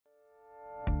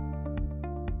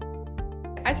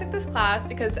I took this class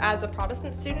because as a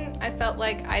Protestant student, I felt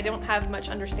like I don't have much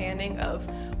understanding of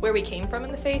where we came from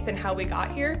in the faith and how we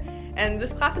got here. And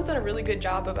this class has done a really good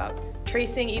job about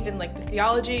tracing even like the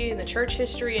theology and the church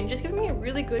history and just giving me a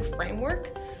really good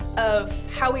framework of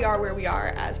how we are where we are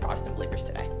as Protestant believers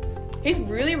today. He's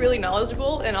really, really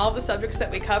knowledgeable in all of the subjects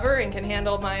that we cover and can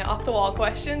handle my off-the-wall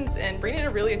questions and bring it in a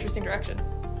really interesting direction.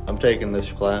 I'm taking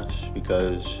this class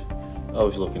because I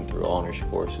was looking through honors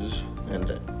courses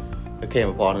and I came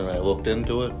upon it and I looked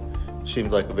into it. It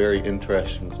seemed like a very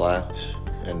interesting class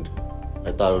and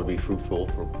I thought it would be fruitful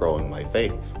for growing my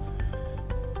faith.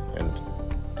 And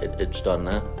it's done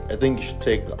that. I think you should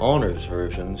take the honors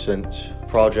version since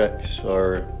projects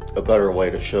are a better way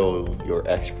to show your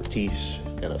expertise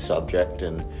in a subject,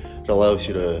 and it allows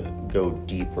you to go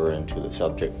deeper into the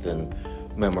subject than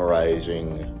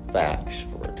memorizing facts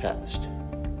for a test.